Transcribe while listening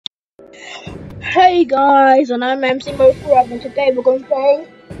Hey guys, and I'm MC Mo Forever, and today we're going to play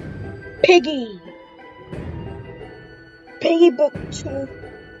Piggy. Piggy Book 2,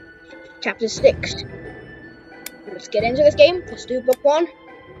 Chapter 6. Let's get into this game. Let's do Book 1.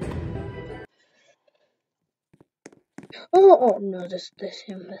 Oh no, this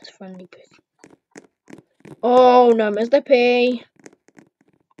him, this friendly pig. Oh no, Mr. P.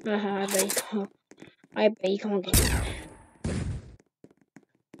 I bet you can't get it.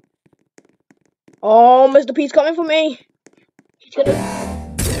 Oh, Mr. P's coming for me.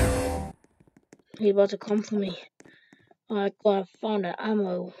 He's about to come for me. I found the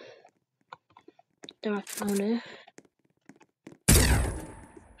ammo. There, I found it.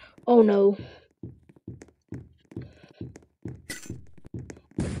 Oh no.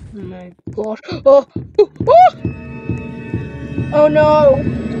 Oh my gosh. Oh no!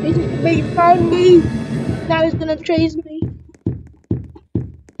 He found me! Now he's gonna chase me.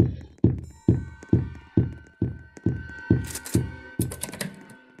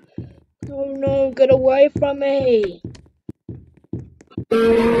 Oh no, get away from me!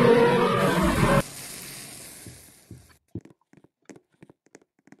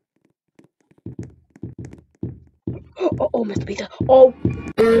 Oh, Mr. Peter. Oh!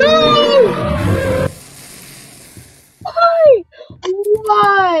 No! Why?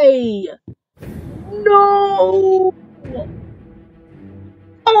 Why? No!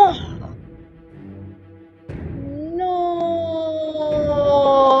 Oh! No!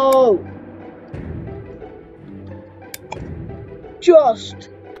 Just.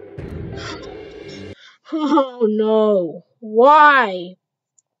 Oh no. Why?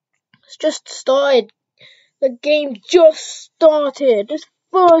 It's just started. The game just started. This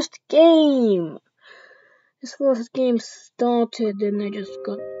first game started and I just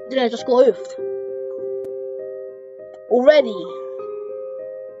got oofed. Already.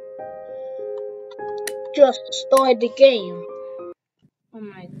 Just started the game. Oh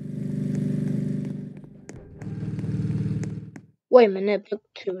my. Wait a minute, Book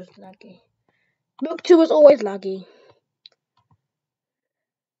 2 is laggy. Book 2 is always laggy.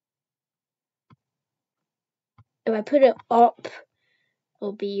 If I put it up,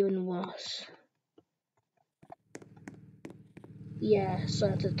 it'll be even worse. Yeah, so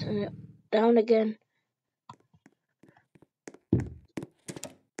I have to turn it down again.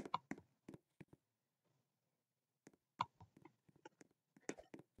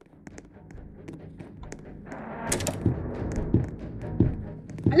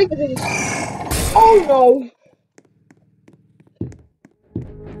 I think this is. Oh no!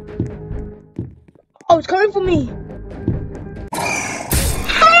 Oh, it's coming for me!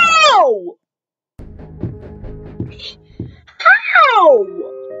 How? How?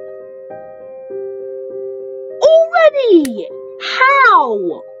 Already? How?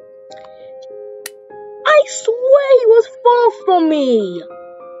 I swear he was far from me!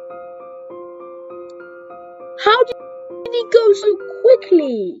 How did he go so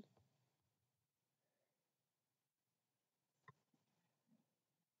quickly?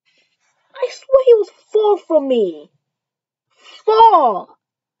 I swear he was far from me. Far!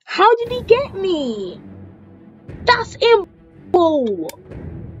 How did he get me? That's impossible!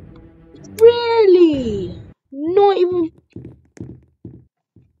 Really? Not even.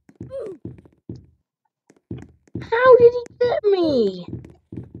 How did he get me?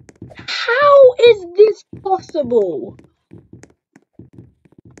 How is this possible?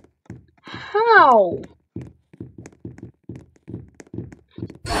 How?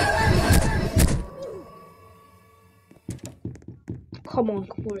 Come on,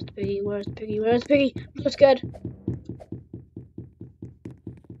 where's Piggy? Where's Piggy? Where's Piggy? I'm so scared.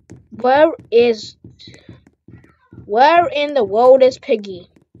 Where in the world is Piggy?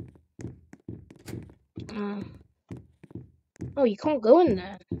 Oh, you can't go in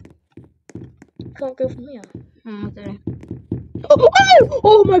there. You can't go from here. Oh, okay.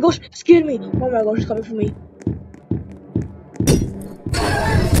 Oh my gosh, it scared me. Oh my gosh, it's coming for me.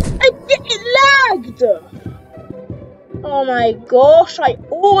 It lagged! Oh my gosh, I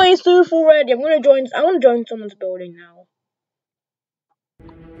always do already. I want to join someone's building now.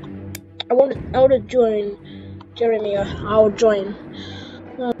 I want to join Jeremy. I'll join.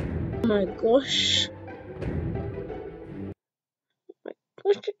 Oh my gosh.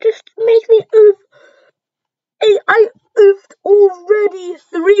 It just makes me oof. I oofed already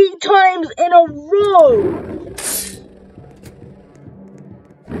 3 times in a row.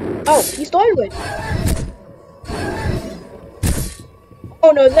 Oh, he started with.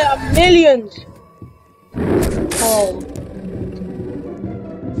 Oh no, there are millions. Oh.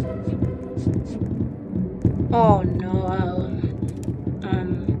 Oh no.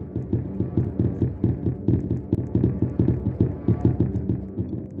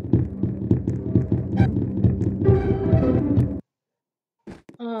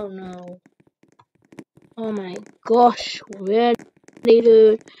 gosh, really,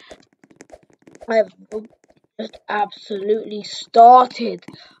 dude. I've just absolutely started.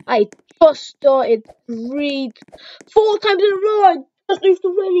 I just started 4 times in a row. I just moved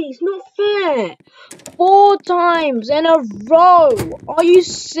already. It's not fair. 4 times in a row. Are you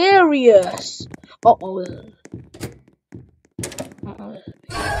serious? Uh-oh. Uh-oh.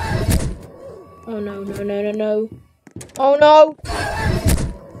 Oh no, no, no, no, no. Oh no.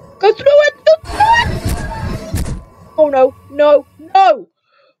 Go through it. Go through it. Oh no, no, no.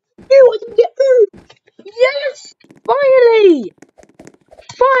 You want to get through. Yes. Finally.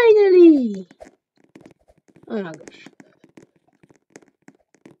 Finally. Oh my gosh.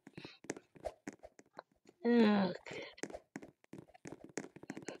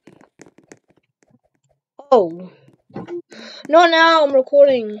 Oh. Not now, I'm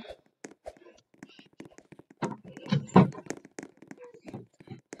recording.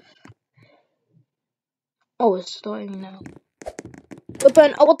 Oh, it's starting now.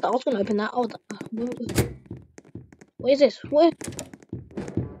 Open. Oh, what the? I was gonna open that. Oh, what is this? What?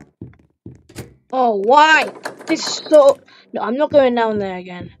 Oh, why? This is so. No, I'm not going down there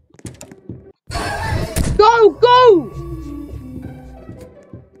again. Go, go!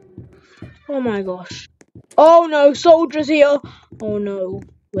 Oh my gosh. Oh no, soldiers here. Oh no,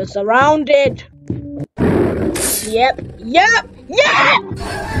 we're surrounded. Yep, yep, yep!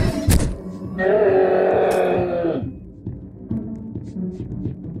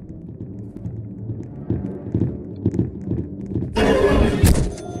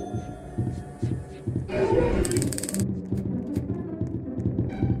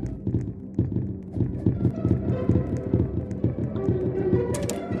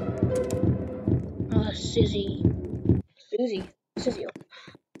 Susie.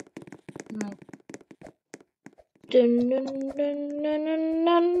 No. Dun, dun, dun, dun, dun,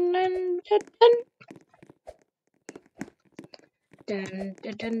 dun, dun,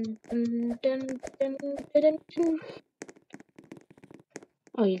 dun, dun, dun, dun, dun, dun, dun.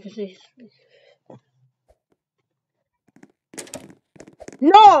 Oh, you can see.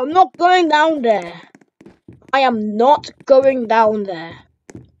 No, I'm not going down there. I am not going down there.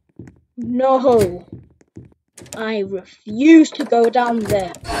 No. I refuse to go down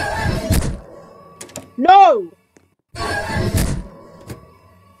there. No!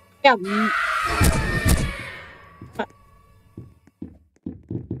 Yeah.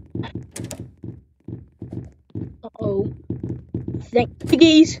 Uh-oh. Thank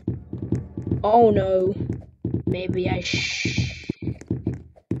Piggies. Oh no. Maybe I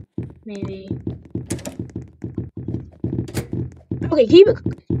Maybe. Okay, keep it.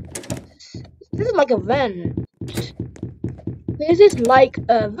 This is like a vent. This is like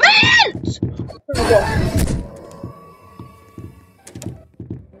a vent!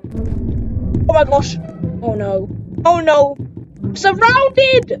 Oh my gosh. Oh no. Oh no. I'm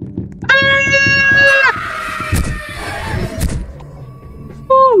surrounded! Ah!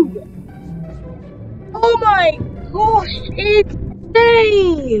 Oh! Oh my gosh,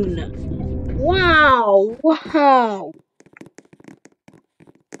 insane! Wow, wow.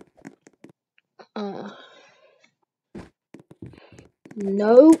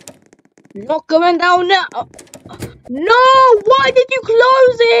 No, not going down there. No, why did you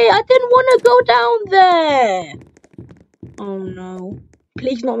close it? I didn't want to go down there. Oh no.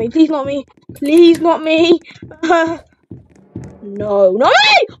 Please not me, please not me. Please not me. No, no!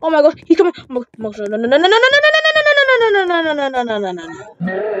 Oh my gosh, he's coming! Oh my gosh, no, no, no, no, no, no, no, no, no, no, no, no, no, no, no, no, no, no.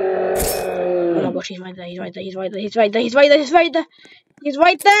 Oh my gosh, he's right there, he's right there, he's right there, he's right there, he's right there, he's right there, he's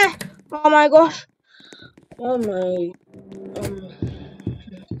right there! Oh my gosh! Oh my,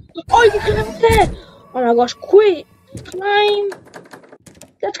 oh, you can climb there! Oh my gosh, quick! Climb!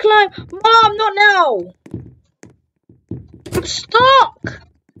 Let's climb! Mom, not now! I'm stuck!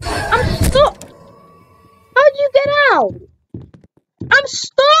 I'm stuck! How'd you get out? I'm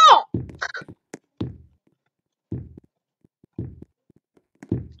stuck!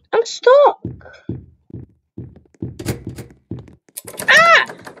 I'm stuck! Ah!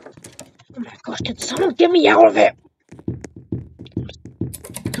 Oh my gosh, can someone get me out of it?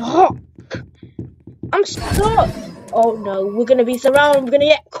 Stuck! I'm stuck! Oh no, we're gonna be surrounded, we're gonna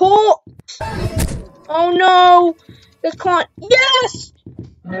get caught! Oh no! Let's climb! Yes!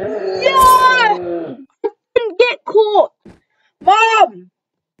 Yeah! I didn't get caught! Mom!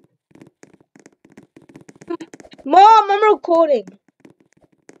 Mom, I'm recording!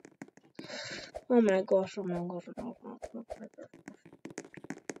 Oh my gosh, oh my gosh, oh my gosh.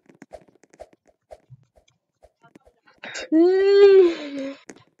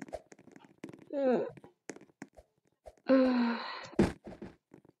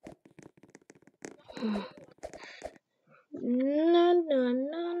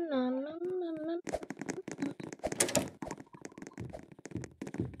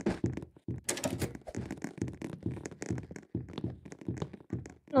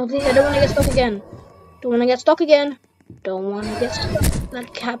 Oh, please, I don't want to get stuck again. Don't want to get stuck again. Don't want to get stuck.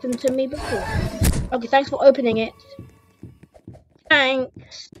 That happened to me before. Okay, thanks for opening it.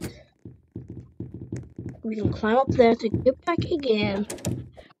 Thanks. We can climb up there to get back again.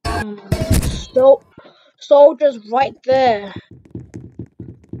 So, soldiers right there.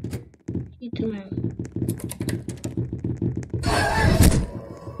 What are you doing?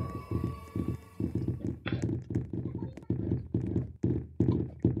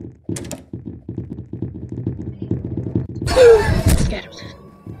 Scared of this.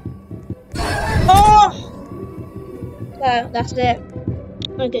 Oh! That's it.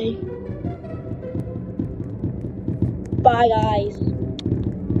 Okay. Bye, guys.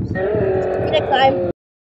 See you next time.